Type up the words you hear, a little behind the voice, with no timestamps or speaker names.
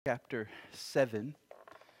Chapter 7.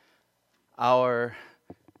 Our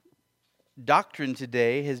doctrine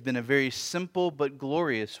today has been a very simple but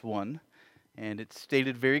glorious one, and it's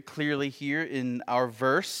stated very clearly here in our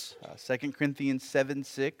verse, 2 Corinthians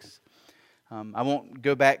 7:6. I won't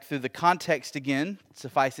go back through the context again.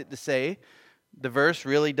 Suffice it to say, the verse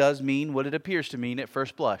really does mean what it appears to mean at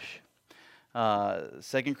first blush.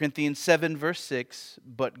 2 Corinthians 7, verse 6,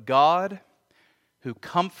 "But God, who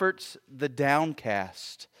comforts the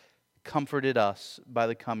downcast, comforted us by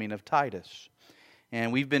the coming of Titus."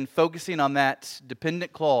 And we've been focusing on that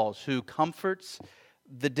dependent clause, who comforts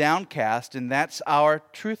the downcast, and that's our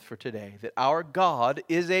truth for today, that our God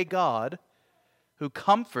is a God who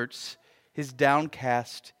comforts His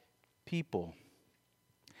downcast people.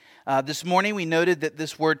 This morning we noted that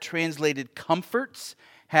this word translated comforts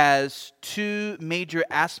has two major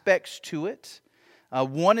aspects to it.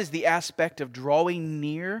 One is the aspect of drawing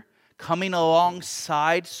near, coming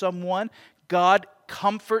alongside someone. God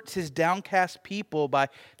comforts His downcast people by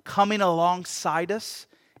coming alongside us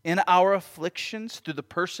in our afflictions through the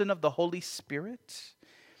person of the Holy Spirit.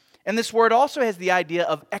 And this word also has the idea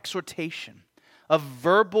of exhortation, of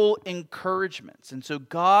verbal encouragements. And so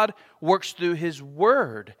God works through His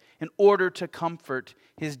Word in order to comfort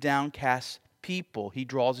His downcast people. He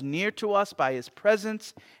draws near to us by His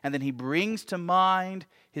presence, and then He brings to mind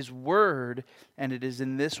His Word, and it is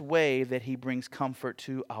in this way that He brings comfort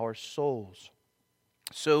to our souls.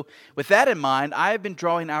 So with that in mind, I have been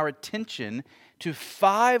drawing our attention to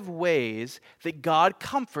 5 ways that God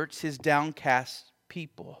comforts His downcast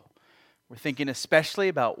people. We're thinking especially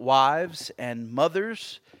about wives and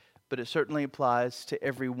mothers, but it certainly applies to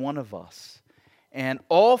every one of us. And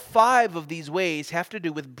all 5 of these ways have to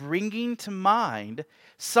do with bringing to mind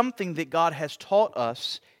something that God has taught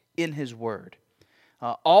us in His Word.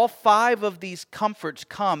 All 5 of these comforts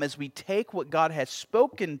come as we take what God has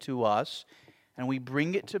spoken to us and we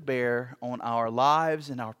bring it to bear on our lives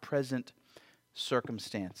and our present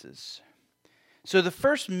circumstances. So the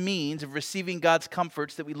first means of receiving God's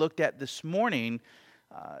comforts that we looked at this morning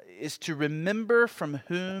is to remember from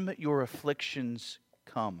whom your afflictions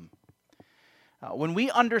come. When we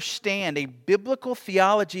understand a biblical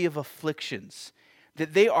theology of afflictions,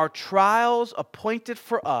 that they are trials appointed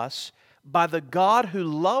for us by the God who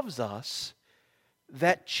loves us,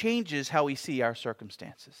 that changes how we see our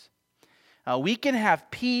circumstances. We can have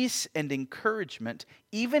peace and encouragement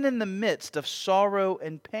even in the midst of sorrow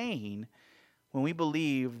and pain when we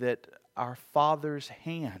believe that our Father's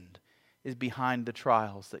hand is behind the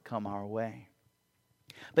trials that come our way.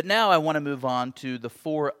 But now I want to move on to the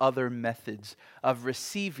 4 other methods of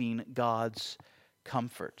receiving God's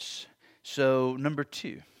comforts. So, number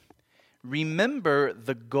 2, remember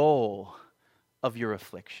the goal of your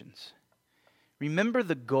afflictions. Remember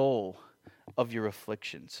the goal of your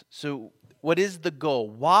afflictions. So, what is the goal?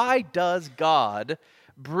 Why does God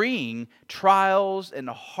bring trials and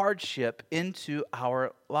hardship into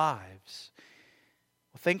our lives?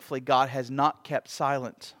 Well, thankfully, God has not kept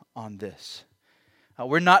silent on this.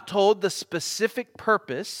 We're not told the specific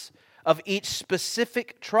purpose of each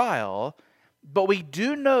specific trial, but we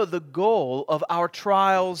do know the goal of our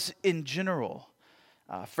trials in general.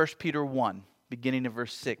 1 Peter 1, beginning of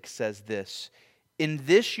verse 6, says this, "In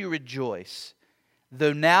this you rejoice,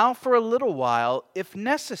 though now for a little while, if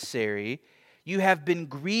necessary, you have been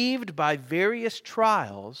grieved by various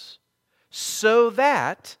trials, so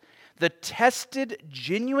that the tested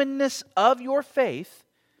genuineness of your faith,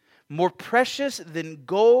 more precious than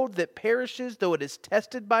gold that perishes though it is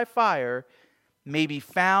tested by fire, may be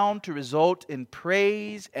found to result in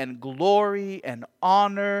praise and glory and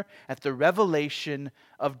honor at the revelation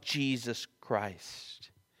of Jesus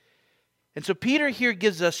Christ." And so Peter here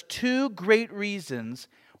gives us 2 great reasons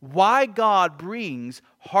why God brings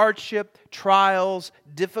hardship, trials,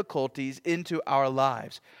 difficulties into our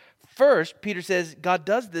lives. First, Peter says God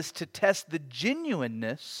does this to test the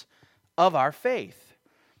genuineness of our faith.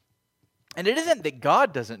 And it isn't that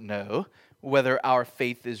God doesn't know whether our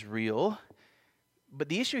faith is real, but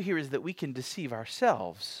the issue here is that we can deceive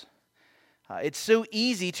ourselves. It's so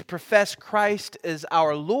easy to profess Christ as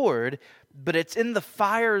our Lord, but it's in the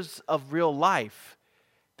fires of real life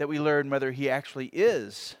that we learn whether He actually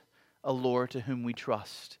is a Lord to whom we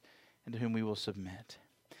trust and to whom we will submit.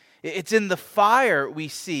 It's in the fire we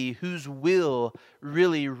see whose will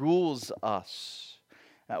really rules us.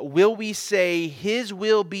 Will we say His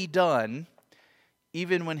will be done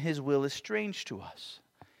even when His will is strange to us?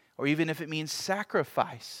 Or even if it means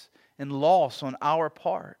sacrifice and loss on our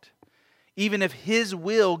part? Even if His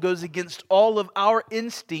will goes against all of our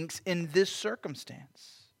instincts in this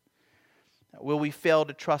circumstance? Will we fail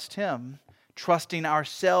to trust Him trusting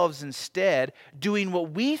ourselves instead, doing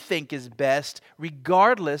what we think is best,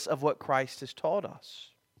 regardless of what Christ has taught us.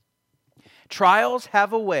 Trials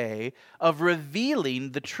have a way of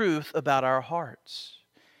revealing the truth about our hearts.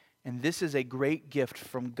 And this is a great gift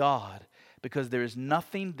from God, because there is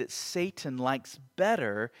nothing that Satan likes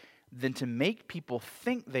better than to make people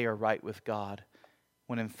think they are right with God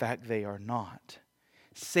when in fact they are not.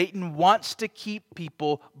 Satan wants to keep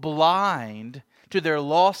people blind to their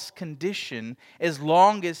lost condition as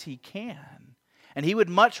long as he can. And he would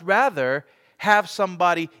much rather have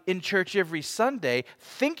somebody in church every Sunday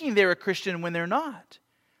thinking they're a Christian when they're not,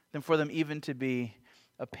 than for them even to be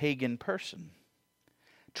a pagan person.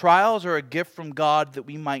 Trials are a gift from God that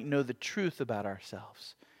we might know the truth about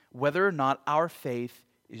ourselves, whether or not our faith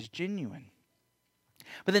is genuine.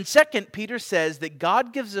 But then second, Peter says that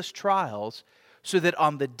God gives us trials so that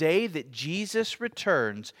on the day that Jesus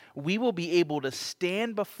returns, we will be able to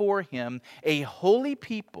stand before Him a holy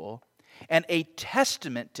people and a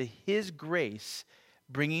testament to His grace,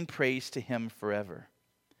 bringing praise to Him forever.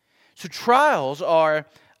 So trials are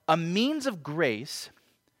a means of grace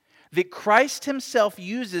that Christ Himself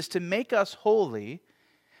uses to make us holy,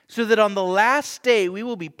 so that on the last day we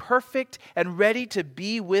will be perfect and ready to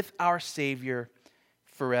be with our Savior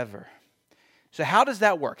forever. So how does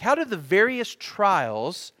that work? How do the various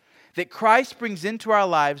trials that Christ brings into our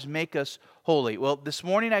lives make us holy? Well, this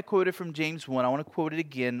morning I quoted from James 1. I want to quote it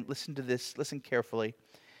again. Listen to this. Listen carefully.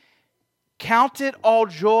 Count it all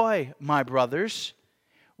joy, my brothers,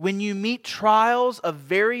 when you meet trials of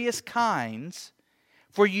various kinds,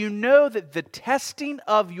 for you know that the testing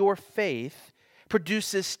of your faith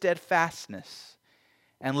produces steadfastness.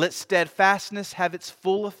 And let steadfastness have its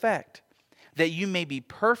full effect, that you may be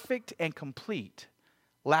perfect and complete,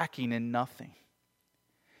 lacking in nothing.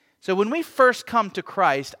 So when we first come to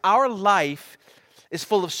Christ, our life is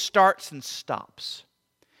full of starts and stops.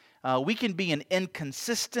 We can be an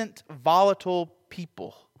inconsistent, volatile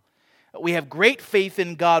people. We have great faith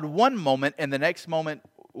in God one moment, and the next moment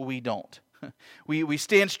we don't. We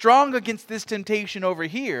stand strong against this temptation over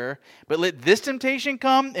here, but let this temptation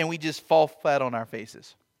come and we just fall flat on our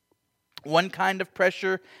faces. One kind of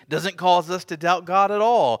pressure doesn't cause us to doubt God at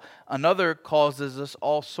all. Another causes us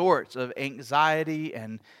all sorts of anxiety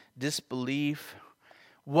and disbelief.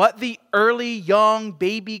 What the early, young,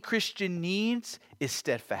 baby Christian needs is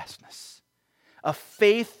steadfastness. A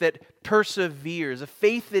faith that perseveres, a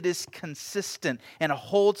faith that is consistent and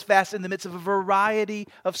holds fast in the midst of a variety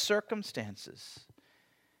of circumstances.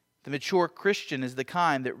 The mature Christian is the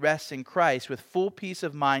kind that rests in Christ with full peace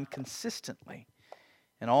of mind consistently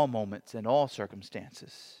in all moments and all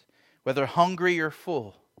circumstances, whether hungry or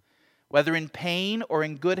full, whether in pain or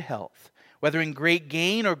in good health, whether in great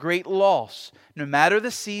gain or great loss, no matter the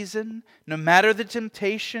season, no matter the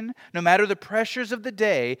temptation, no matter the pressures of the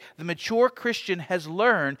day, the mature Christian has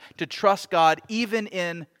learned to trust God even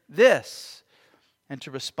in this and to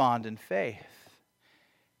respond in faith.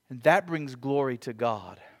 And that brings glory to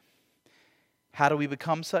God. How do we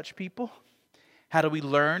become such people? How do we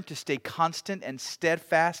learn to stay constant and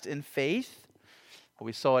steadfast in faith? Well,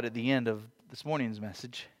 we saw it at the end of this morning's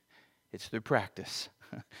message. It's through practice.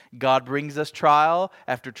 God brings us trial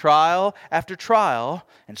after trial after trial,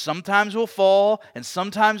 and sometimes we'll fall and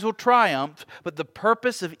sometimes we'll triumph, but the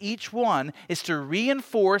purpose of each one is to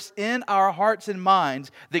reinforce in our hearts and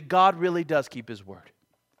minds that God really does keep His word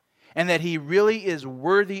and that He really is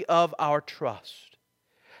worthy of our trust.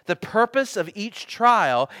 The purpose of each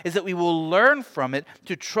trial is that we will learn from it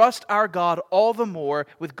to trust our God all the more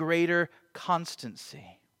with greater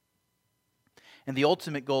constancy. And the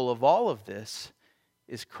ultimate goal of all of this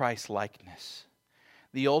is Christ-likeness.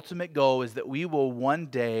 The ultimate goal is that we will one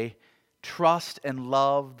day trust and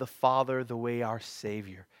love the Father the way our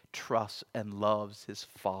Savior trusts and loves His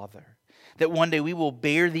Father. That one day we will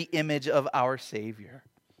bear the image of our Savior.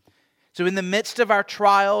 So in the midst of our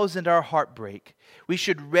trials and our heartbreak, we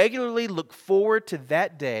should regularly look forward to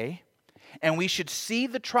that day, and we should see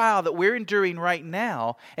the trial that we're enduring right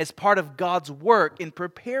now as part of God's work in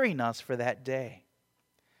preparing us for that day.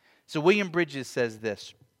 So William Bridges says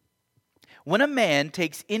this: when a man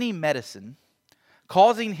takes any medicine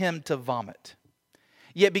causing him to vomit,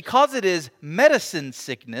 yet because it is medicine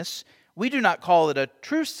sickness, we do not call it a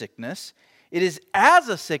true sickness. It is as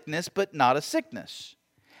a sickness, but not a sickness.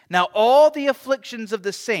 Now all the afflictions of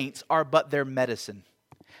the saints are but their medicine,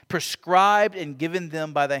 prescribed and given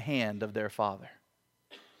them by the hand of their Father.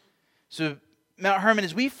 So Mount Hermon,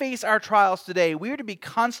 as we face our trials today, we are to be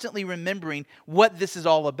constantly remembering what this is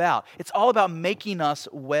all about. It's all about making us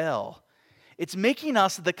well. It's making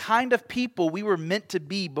us the kind of people we were meant to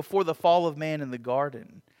be before the fall of man in the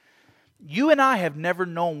garden. You and I have never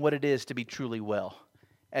known what it is to be truly well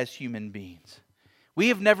as human beings. We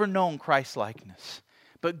have never known Christ-likeness.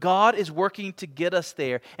 But God is working to get us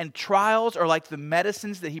there. And trials are like the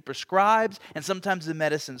medicines that He prescribes. And sometimes the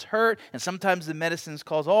medicines hurt. And sometimes the medicines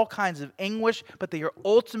cause all kinds of anguish. But they are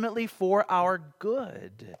ultimately for our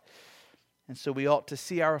good. And so we ought to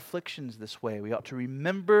see our afflictions this way. We ought to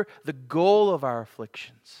remember the goal of our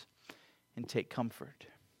afflictions and take comfort.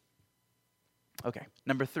 Okay,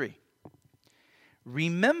 number 3.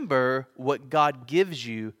 Remember what God gives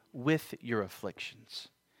you with your afflictions.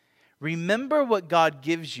 Remember what God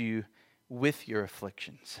gives you with your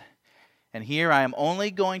afflictions. And here I am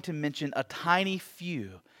only going to mention a tiny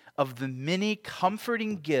few of the many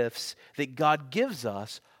comforting gifts that God gives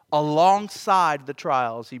us alongside the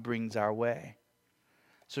trials He brings our way.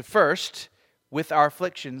 So first, with our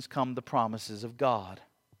afflictions come the promises of God.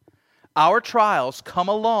 Our trials come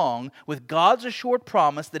along with God's assured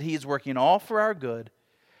promise that He is working all for our good,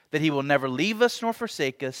 that He will never leave us nor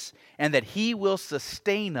forsake us, and that He will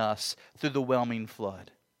sustain us through the whelming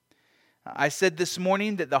flood. I said this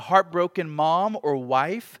morning that the heartbroken mom or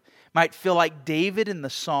wife might feel like David in the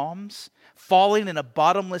Psalms, falling in a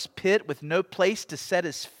bottomless pit with no place to set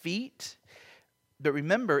his feet. But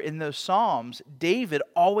remember, in those Psalms, David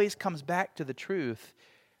always comes back to the truth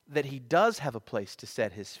that he does have a place to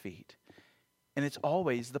set his feet. And it's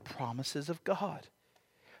always the promises of God.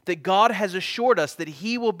 That God has assured us that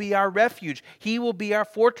He will be our refuge. He will be our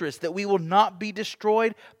fortress. That we will not be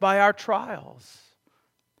destroyed by our trials.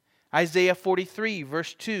 Isaiah 43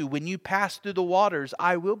 verse 2, when you pass through the waters,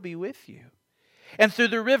 I will be with you. And through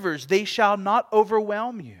the rivers, they shall not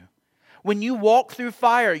overwhelm you. When you walk through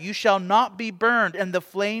fire, you shall not be burned, and the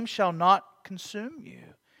flame shall not consume you.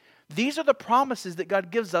 These are the promises that God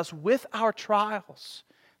gives us with our trials,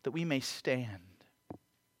 that we may stand.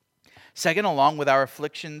 Second, along with our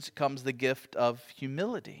afflictions comes the gift of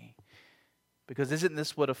humility. Because isn't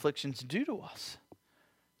this what afflictions do to us?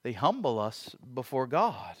 They humble us before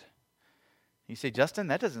God. You say, Justin,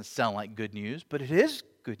 that doesn't sound like good news, but it is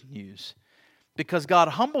good news. Because God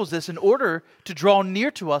humbles us in order to draw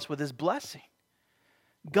near to us with His blessing.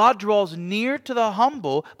 God draws near to the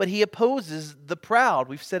humble, but He opposes the proud.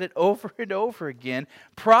 We've said it over and over again.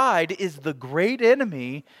 Pride is the great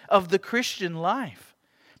enemy of the Christian life.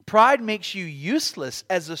 Pride makes you useless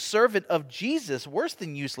as a servant of Jesus, worse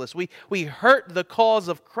than useless. We hurt the cause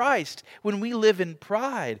of Christ when we live in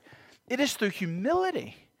pride. It is through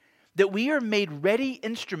humility that we are made ready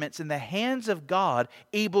instruments in the hands of God,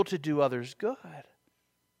 able to do others good.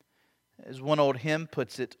 As one old hymn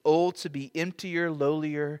puts it, "Oh, to be emptier,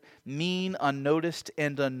 lowlier, mean, unnoticed,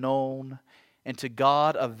 and unknown, and to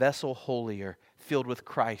God a vessel holier, filled with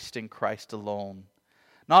Christ and Christ alone.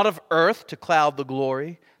 Not of earth to cloud the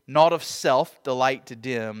glory, not of self delight to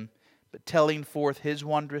dim, but telling forth His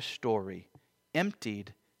wondrous story,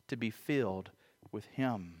 emptied to be filled with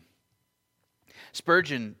Him."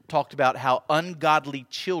 Spurgeon talked about how ungodly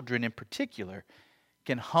children in particular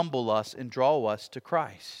can humble us and draw us to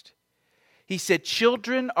Christ. He said,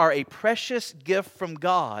 children are a precious gift from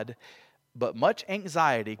God, but much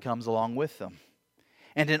anxiety comes along with them.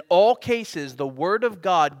 And in all cases, the Word of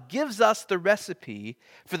God gives us the recipe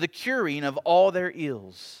for the curing of all their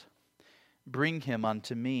ills. Bring him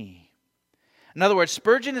unto me. In other words,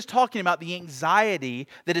 Spurgeon is talking about the anxiety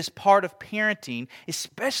that is part of parenting,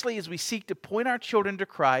 especially as we seek to point our children to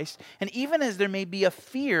Christ, and even as there may be a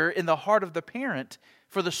fear in the heart of the parent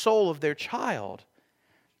for the soul of their child.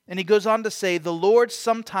 And he goes on to say, the Lord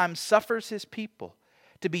sometimes suffers His people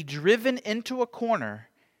to be driven into a corner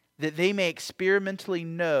that they may experimentally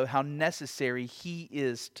know how necessary He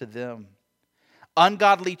is to them.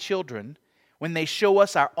 Ungodly children, when they show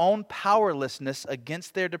us our own powerlessness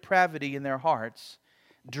against their depravity in their hearts,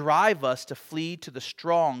 drive us to flee to the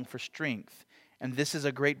strong for strength. And this is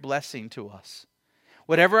a great blessing to us.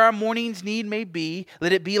 Whatever our morning's need may be,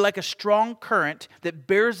 let it be like a strong current that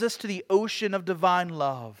bears us to the ocean of divine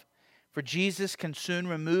love. For Jesus can soon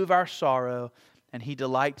remove our sorrow, and He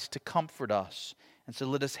delights to comfort us. And so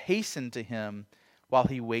let us hasten to Him while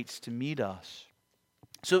He waits to meet us.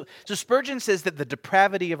 So Spurgeon says that the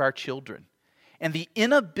depravity of our children and the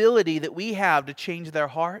inability that we have to change their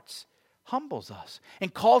hearts humbles us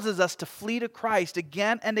and causes us to flee to Christ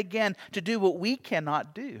again and again to do what we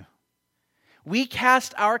cannot do. We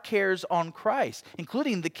cast our cares on Christ,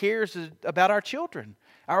 including the cares about our children,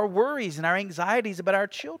 our worries and our anxieties about our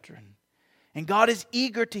children. And God is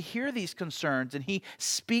eager to hear these concerns, and He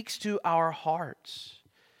speaks to our hearts.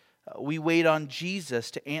 We wait on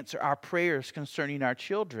Jesus to answer our prayers concerning our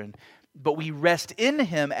children, but we rest in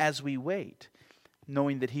Him as we wait,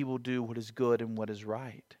 knowing that He will do what is good and what is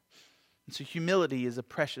right. So humility is a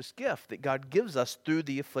precious gift that God gives us through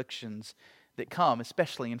the afflictions that come,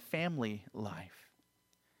 especially in family life.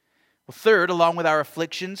 Well, third, along with our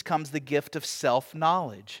afflictions comes the gift of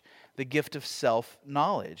self-knowledge. The gift of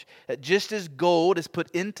self-knowledge. That just as gold is put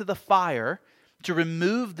into the fire to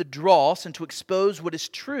remove the dross and to expose what is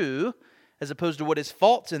true as opposed to what is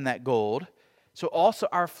false in that gold, so also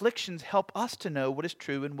our afflictions help us to know what is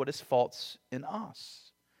true and what is false in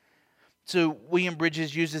us. So William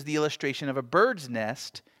Bridges uses the illustration of a bird's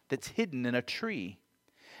nest that's hidden in a tree.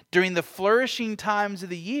 During the flourishing times of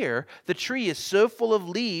the year, the tree is so full of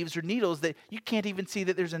leaves or needles that you can't even see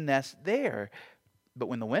that there's a nest there. But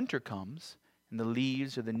when the winter comes and the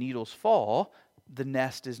leaves or the needles fall, the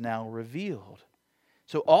nest is now revealed.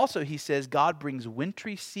 So also he says God brings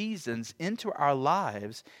wintry seasons into our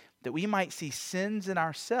lives that we might see sins in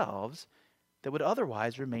ourselves that would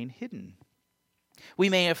otherwise remain hidden. We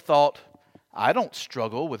may have thought, I don't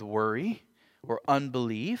struggle with worry or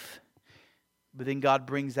unbelief. But then God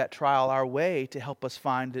brings that trial our way to help us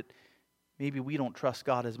find that maybe we don't trust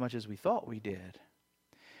God as much as we thought we did.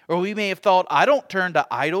 Or we may have thought, I don't turn to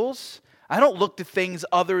idols. I don't look to things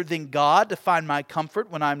other than God to find my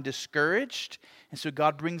comfort when I'm discouraged. And so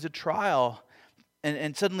God brings a trial.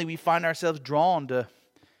 And suddenly we find ourselves drawn to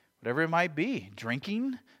whatever it might be.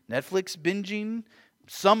 Drinking, Netflix binging,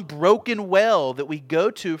 some broken well that we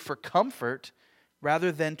go to for comfort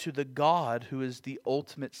rather than to the God who is the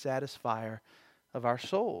ultimate satisfier of our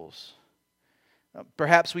souls.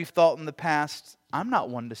 Perhaps we've thought in the past, I'm not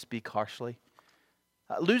one to speak harshly.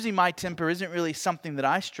 Losing my temper isn't really something that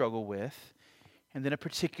I struggle with. And then a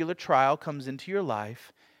particular trial comes into your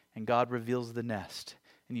life and God reveals the nest.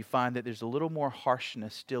 And you find that there's a little more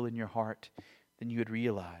harshness still in your heart than you had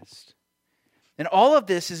realized. And all of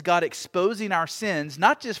this is God exposing our sins,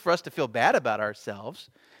 not just for us to feel bad about ourselves.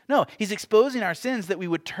 No, He's exposing our sins that we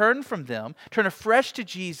would turn from them, turn afresh to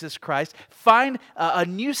Jesus Christ, find a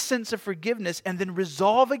new sense of forgiveness, and then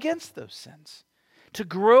resolve against those sins. To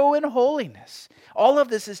grow in holiness. All of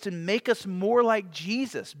this is to make us more like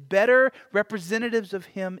Jesus, better representatives of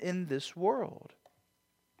Him in this world.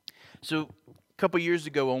 So a couple years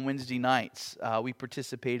ago on Wednesday nights, we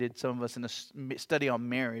participated, some of us, in a study on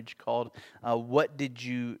marriage called What Did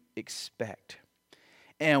You Expect?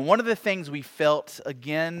 And one of the things we felt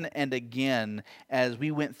again and again as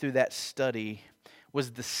we went through that study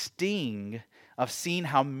was the sting of seeing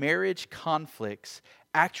how marriage conflicts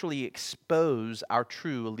actually expose our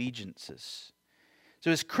true allegiances.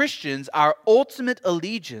 So as Christians, our ultimate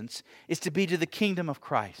allegiance is to be to the kingdom of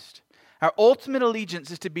Christ. Our ultimate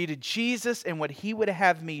allegiance is to be to Jesus and what He would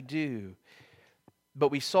have me do.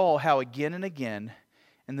 But we saw how again and again,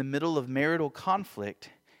 in the middle of marital conflict,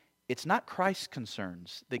 it's not Christ's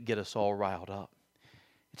concerns that get us all riled up.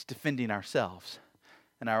 It's defending ourselves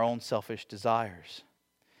and our own selfish desires.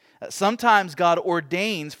 Sometimes God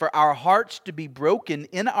ordains for our hearts to be broken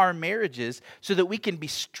in our marriages so that we can be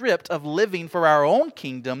stripped of living for our own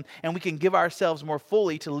kingdom and we can give ourselves more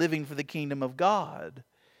fully to living for the kingdom of God.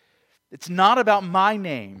 It's not about my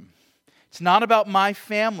name. It's not about my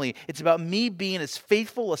family. It's about me being as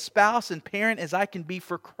faithful a spouse and parent as I can be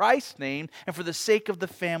for Christ's name and for the sake of the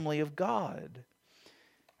family of God.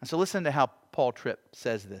 And so listen to how Paul Tripp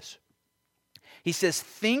says this. He says,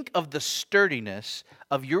 think of the sturdiness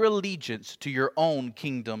of your allegiance to your own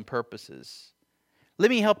kingdom purposes. Let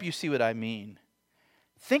me help you see what I mean.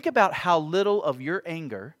 Think about how little of your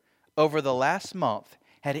anger over the last month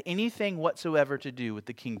had anything whatsoever to do with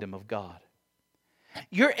the kingdom of God.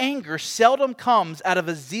 Your anger seldom comes out of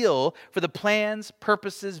a zeal for the plans,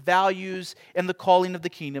 purposes, values, and the calling of the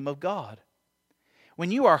kingdom of God.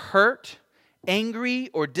 When you are hurt, angry,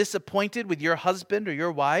 or disappointed with your husband or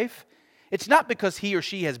your wife, it's not because he or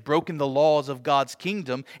she has broken the laws of God's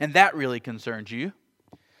kingdom, and that really concerns you.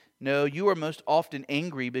 No, you are most often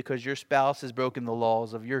angry because your spouse has broken the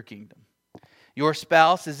laws of your kingdom. Your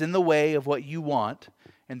spouse is in the way of what you want,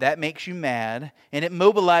 and that makes you mad, and it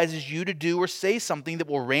mobilizes you to do or say something that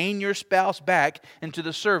will rein your spouse back into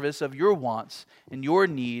the service of your wants and your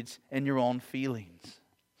needs and your own feelings.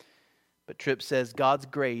 But Tripp says God's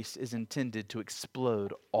grace is intended to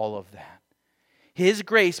explode all of that. His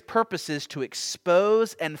grace purposes to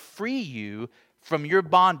expose and free you from your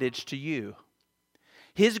bondage to you.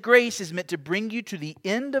 His grace is meant to bring you to the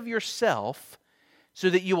end of yourself so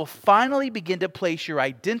that you will finally begin to place your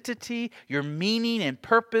identity, your meaning and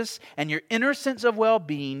purpose, and your inner sense of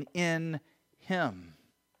well-being in Him.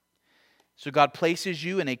 So God places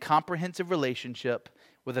you in a comprehensive relationship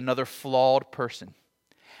with another flawed person.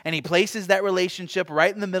 And He places that relationship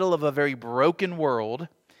right in the middle of a very broken world.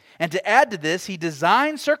 And to add to this, He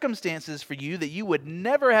designed circumstances for you that you would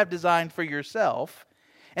never have designed for yourself.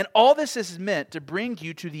 And all this is meant to bring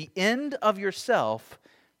you to the end of yourself,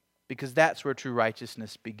 because that's where true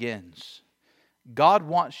righteousness begins. God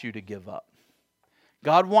wants you to give up.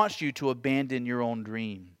 God wants you to abandon your own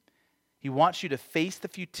dream. He wants you to face the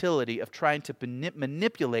futility of trying to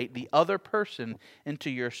manipulate the other person into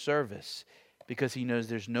your service, because He knows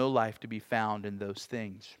there's no life to be found in those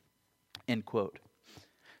things. End quote.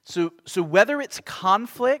 So whether it's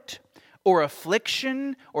conflict or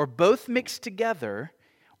affliction or both mixed together,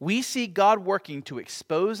 we see God working to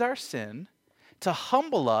expose our sin, to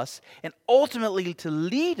humble us, and ultimately to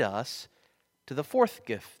lead us to the fourth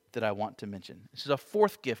gift that I want to mention. This is a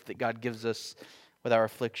fourth gift that God gives us with our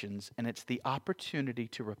afflictions, and it's the opportunity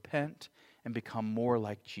to repent and become more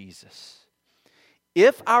like Jesus.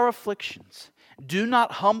 If our afflictions do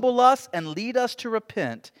not humble us and lead us to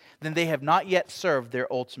repent, then they have not yet served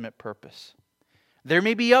their ultimate purpose. There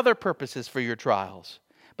may be other purposes for your trials,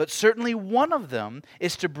 but certainly one of them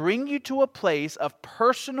is to bring you to a place of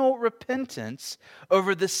personal repentance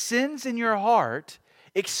over the sins in your heart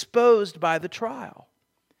exposed by the trial.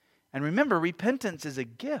 And remember, repentance is a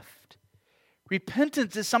gift.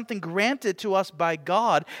 Repentance is something granted to us by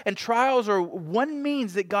God, and trials are one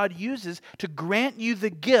means that God uses to grant you the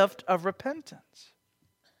gift of repentance.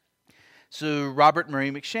 So Robert Murray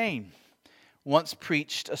M'Cheyne once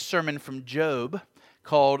preached a sermon from Job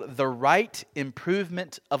called The Right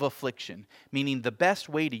Improvement of Affliction, meaning the best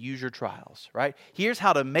way to use your trials, right? Here's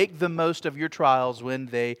how to make the most of your trials when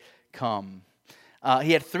they come.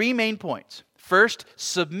 He had three main points. First,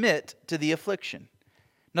 submit to the affliction.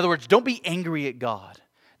 In other words, don't be angry at God.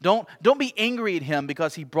 Don't be angry at Him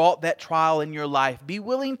because He brought that trial in your life. Be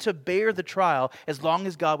willing to bear the trial as long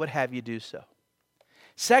as God would have you do so.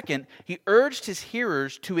 Second, he urged his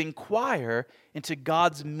hearers to inquire into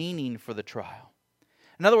God's meaning for the trial.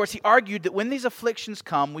 In other words, he argued that when these afflictions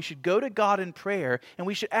come, we should go to God in prayer and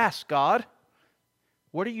we should ask God,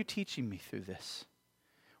 what are you teaching me through this?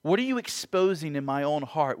 What are you exposing in my own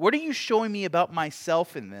heart? What are you showing me about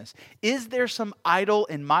myself in this? Is there some idol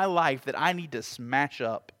in my life that I need to smash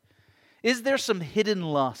up? Is there some hidden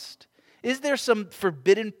lust? Is there some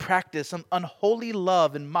forbidden practice, some unholy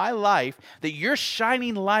love in my life that you're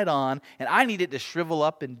shining light on and I need it to shrivel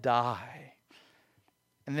up and die?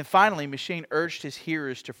 And then finally, M'Cheyne urged his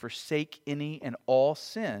hearers to forsake any and all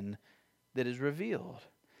sin that is revealed.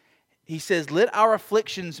 He says, let our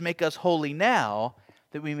afflictions make us holy now,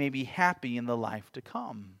 that we may be happy in the life to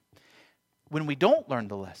come. When we don't learn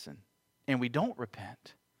the lesson and we don't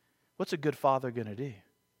repent, what's a good father going to do?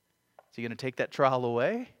 Is he going to take that trial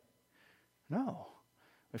away? No.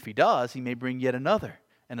 If he does, he may bring yet another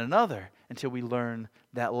and another until we learn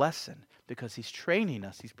that lesson, because he's training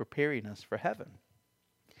us, he's preparing us for heaven.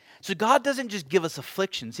 So God doesn't just give us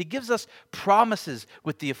afflictions. He gives us promises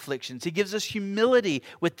with the afflictions. He gives us humility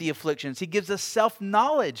with the afflictions. He gives us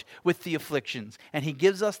self-knowledge with the afflictions. And He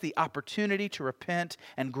gives us the opportunity to repent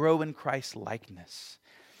and grow in Christ's likeness.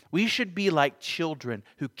 We should be like children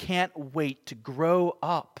who can't wait to grow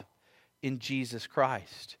up in Jesus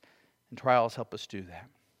Christ. And trials help us do that.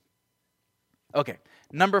 Okay,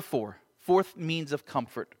 number 4. Fourth means of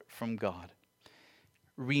comfort from God.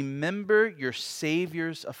 Remember your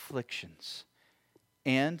Savior's afflictions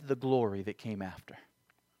and the glory that came after.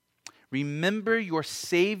 Remember your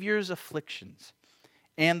Savior's afflictions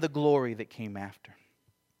and the glory that came after.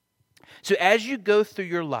 So as you go through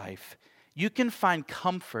your life, you can find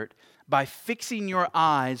comfort by fixing your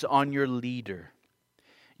eyes on your leader.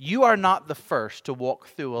 You are not the first to walk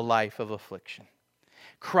through a life of affliction.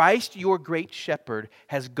 Christ, your great shepherd,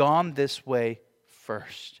 has gone this way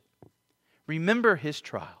first. Remember His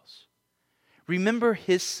trials. Remember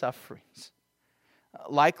His sufferings.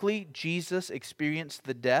 Likely, Jesus experienced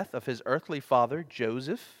the death of His earthly father,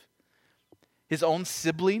 Joseph. His own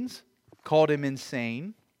siblings called Him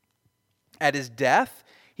insane. At His death,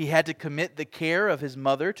 He had to commit the care of His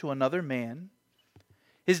mother to another man.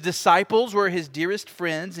 His disciples were His dearest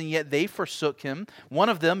friends, and yet they forsook Him, one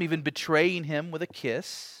of them even betraying Him with a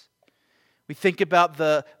kiss. We think about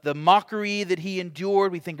the mockery that He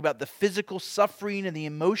endured. We think about the physical suffering and the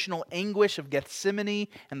emotional anguish of Gethsemane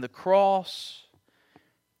and the cross.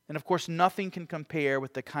 And of course, nothing can compare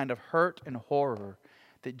with the kind of hurt and horror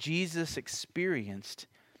that Jesus experienced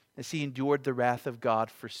as He endured the wrath of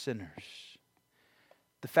God for sinners.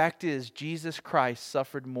 The fact is, Jesus Christ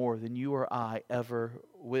suffered more than you or I ever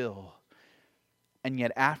will. And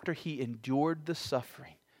yet after He endured the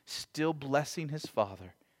suffering, still blessing His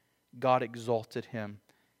Father, God exalted Him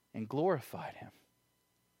and glorified Him.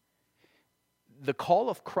 The call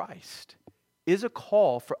of Christ is a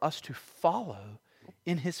call for us to follow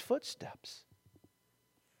in His footsteps.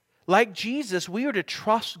 Like Jesus, we are to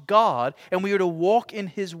trust God and we are to walk in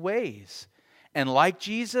His ways. And like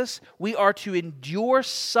Jesus, we are to endure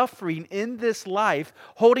suffering in this life,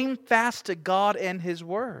 holding fast to God and His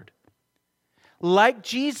Word. Like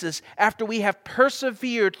Jesus, after we have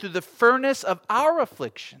persevered through the furnace of our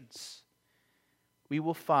afflictions, we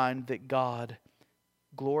will find that God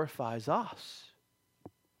glorifies us.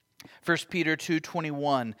 1 Peter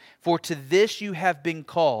 2:21, "For to this you have been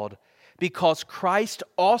called, because Christ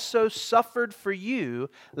also suffered for you,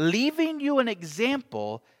 leaving you an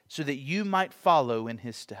example so that you might follow in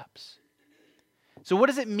His steps." So what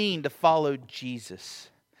does it mean to follow Jesus?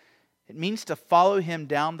 It means to follow Him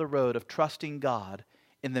down the road of trusting God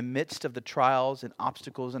in the midst of the trials and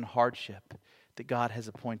obstacles and hardship that God has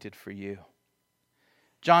appointed for you.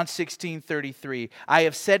 John 16:33, "I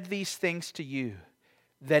have said these things to you,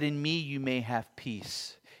 that in me you may have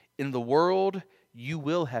peace. In the world you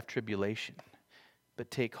will have tribulation,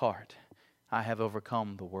 but take heart, I have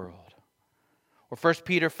overcome the world." Or 1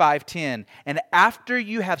 Peter 5:10, "And after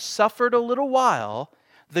you have suffered a little while,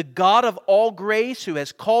 the God of all grace, who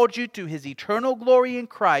has called you to His eternal glory in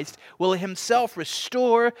Christ, will Himself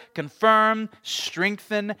restore, confirm,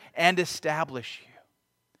 strengthen, and establish you."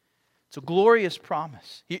 It's a glorious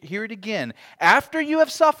promise. Hear it again. After you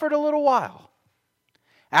have suffered a little while,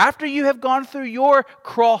 after you have gone through your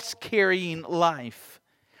cross-carrying life,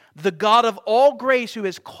 the God of all grace, who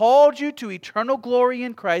has called you to eternal glory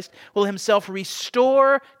in Christ, will Himself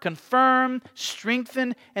restore, confirm,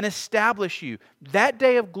 strengthen, and establish you. That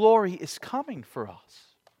day of glory is coming for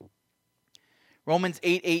us. Romans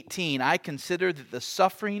 8:18, "I consider that the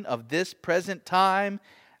suffering of this present time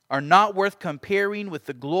are not worth comparing with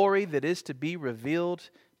the glory that is to be revealed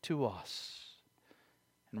to us."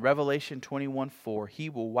 In Revelation 21:4, "He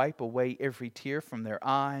will wipe away every tear from their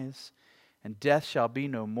eyes, and death shall be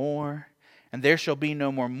no more. And there shall be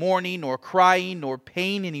no more mourning, nor crying, nor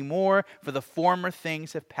pain anymore, for the former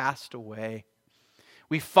things have passed away."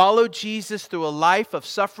 We follow Jesus through a life of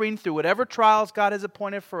suffering, through whatever trials God has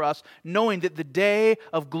appointed for us, knowing that the day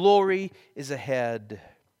of glory is ahead.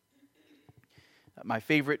 My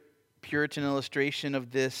favorite Puritan illustration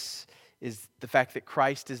of this is the fact that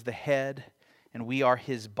Christ is the head and we are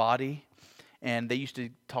His body. And they used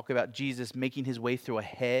to talk about Jesus making His way through a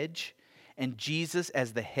hedge. And Jesus,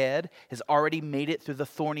 as the head, has already made it through the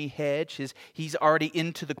thorny hedge. He's already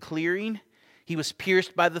into the clearing. He was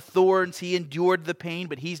pierced by the thorns. He endured the pain,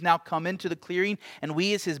 but He's now come into the clearing. And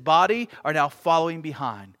we, as His body, are now following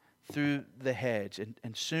behind through the hedge.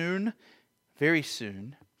 And soon, very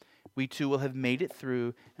soon, we too will have made it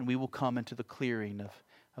through, and we will come into the clearing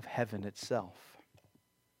of heaven itself.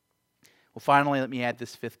 Well, finally, let me add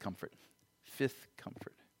this fifth comfort. Fifth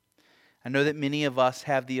comfort. I know that many of us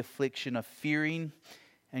have the affliction of fearing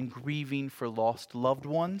and grieving for lost loved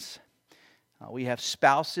ones. We have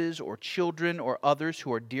spouses or children or others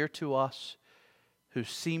who are dear to us who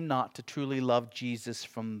seem not to truly love Jesus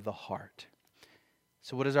from the heart.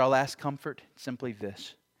 So what is our last comfort? Simply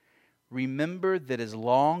this. Remember that as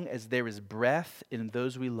long as there is breath in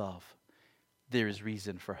those we love, there is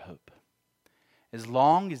reason for hope. As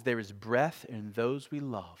long as there is breath in those we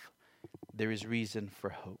love, there is reason for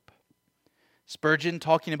hope. Spurgeon,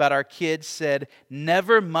 talking about our kids, said,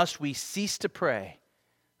 "Never must we cease to pray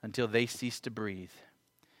until they cease to breathe."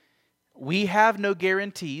 We have no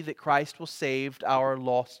guarantee that Christ will save our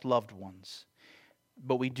lost loved ones,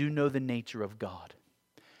 but we do know the nature of God.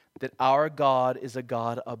 That our God is a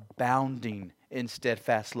God abounding in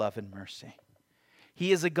steadfast love and mercy.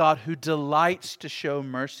 He is a God who delights to show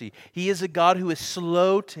mercy. He is a God who is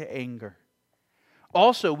slow to anger.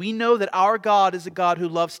 Also, we know that our God is a God who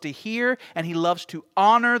loves to hear and He loves to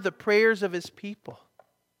honor the prayers of His people.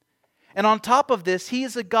 And on top of this, He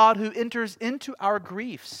is a God who enters into our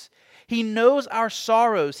griefs. He knows our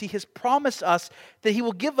sorrows. He has promised us that He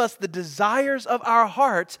will give us the desires of our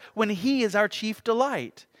hearts when He is our chief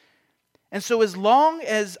delight. And so as long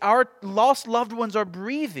as our lost loved ones are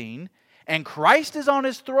breathing and Christ is on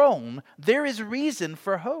His throne, there is reason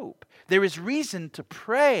for hope. There is reason to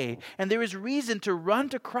pray, and there is reason to run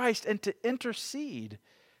to Christ and to intercede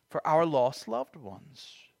for our lost loved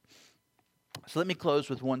ones. So let me close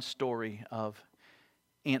with one story of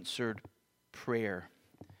answered prayer.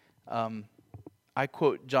 I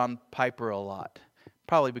quote John Piper a lot,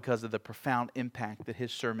 probably because of the profound impact that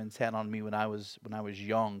his sermons had on me when I was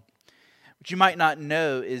young. What you might not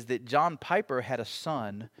know is that John Piper had a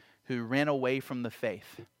son who ran away from the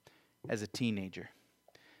faith as a teenager.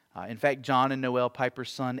 In fact, John and Noel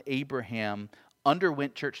Piper's son Abraham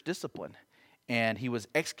underwent church discipline And he was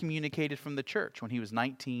excommunicated from the church when he was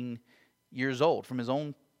 19 years old, from his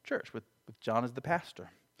own church with John as the pastor.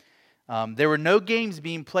 There were no games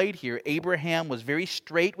being played here. Abraham was very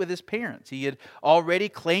straight with his parents. He had already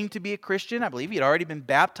claimed to be a Christian. I believe he had already been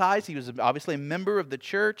baptized. He was obviously a member of the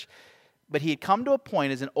church. But he had come to a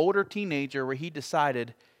point as an older teenager where he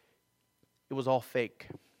decided it was all fake,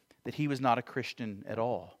 that he was not a Christian at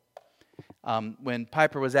all. When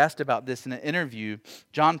Piper was asked about this in an interview,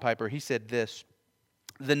 John Piper, he said this: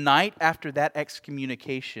 "The night after that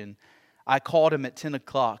excommunication, I called him at 10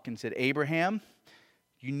 o'clock and said, 'Abraham,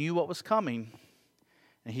 you knew what was coming.'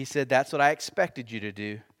 And he said, 'That's what I expected you to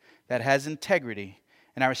do. That has integrity,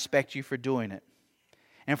 and I respect you for doing it.'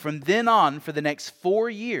 And from then on, for the next 4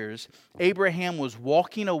 years, Abraham was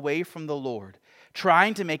walking away from the Lord,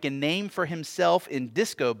 trying to make a name for himself in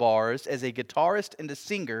disco bars as a guitarist and a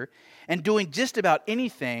singer, and doing just about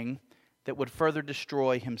anything that would further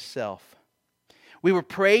destroy himself. We were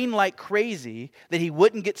praying like crazy that he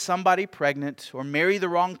wouldn't get somebody pregnant or marry the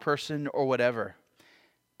wrong person or whatever.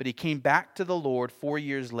 But he came back to the Lord 4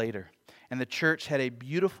 years later, and the church had a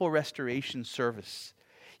beautiful restoration service.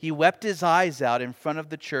 He wept his eyes out in front of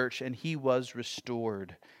the church, and he was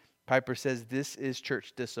restored." Piper says this is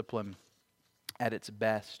church discipline at its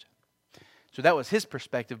best. So that was his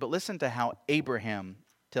perspective, but listen to how Abraham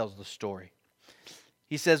tells the story.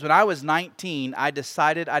 He says, "When I was 19, I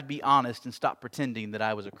decided I'd be honest and stop pretending that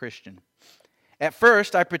I was a Christian. At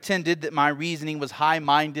first, I pretended that my reasoning was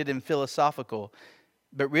high-minded and philosophical,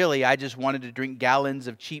 but really, I just wanted to drink gallons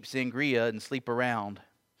of cheap sangria and sleep around.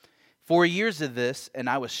 4 years of this, and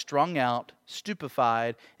I was strung out,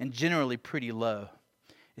 stupefied, and generally pretty low,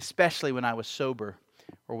 especially when I was sober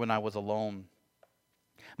or when I was alone.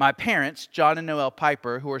 My parents, John and Noelle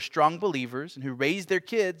Piper, who are strong believers and who raised their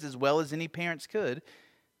kids as well as any parents could,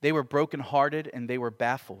 they were brokenhearted and they were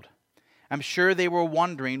baffled. I'm sure they were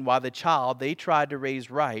wondering why the child they tried to raise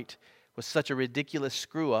right was such a ridiculous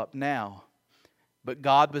screw-up now. But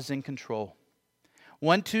God was in control.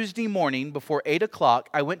 One Tuesday morning before 8 o'clock,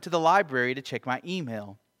 I went to the library to check my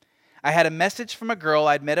email. I had a message from a girl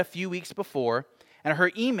I'd met a few weeks before, and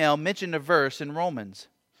her email mentioned a verse in Romans.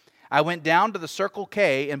 I went down to the Circle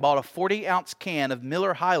K and bought a 40-ounce can of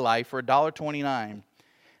Miller High Life for $1.29.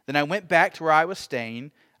 Then I went back to where I was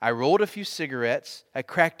staying. I rolled a few cigarettes. I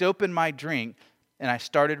cracked open my drink, and I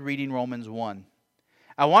started reading Romans 1.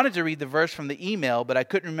 I wanted to read the verse from the email, but I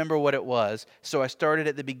couldn't remember what it was, so I started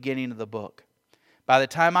at the beginning of the book. By the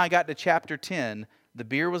time I got to chapter 10, the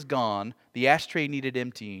beer was gone, the ashtray needed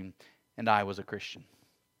emptying, and I was a Christian."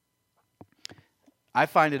 I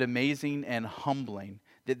find it amazing and humbling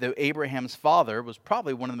that though Abraham's father was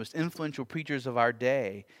probably one of the most influential preachers of our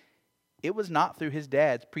day, it was not through his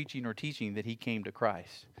dad's preaching or teaching that he came to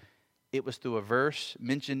Christ. It was through a verse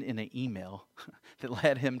mentioned in an email that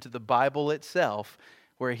led him to the Bible itself,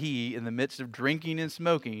 where he, in the midst of drinking and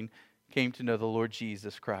smoking, came to know the Lord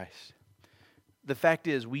Jesus Christ. The fact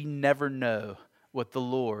is, we never know what the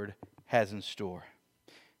Lord has in store.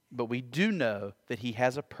 But we do know that He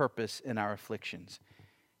has a purpose in our afflictions,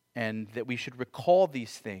 and that we should recall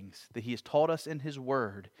these things that He has taught us in His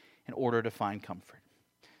Word in order to find comfort.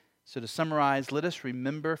 So to summarize, let us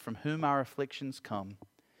remember from whom our afflictions come.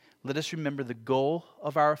 Let us remember the goal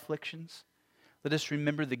of our afflictions. Let us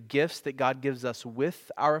remember the gifts that God gives us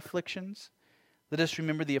with our afflictions. Let us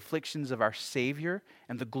remember the afflictions of our Savior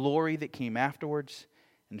and the glory that came afterwards.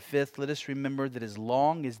 And fifth, let us remember that as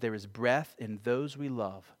long as there is breath in those we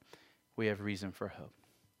love, we have reason for hope.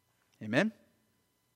 Amen?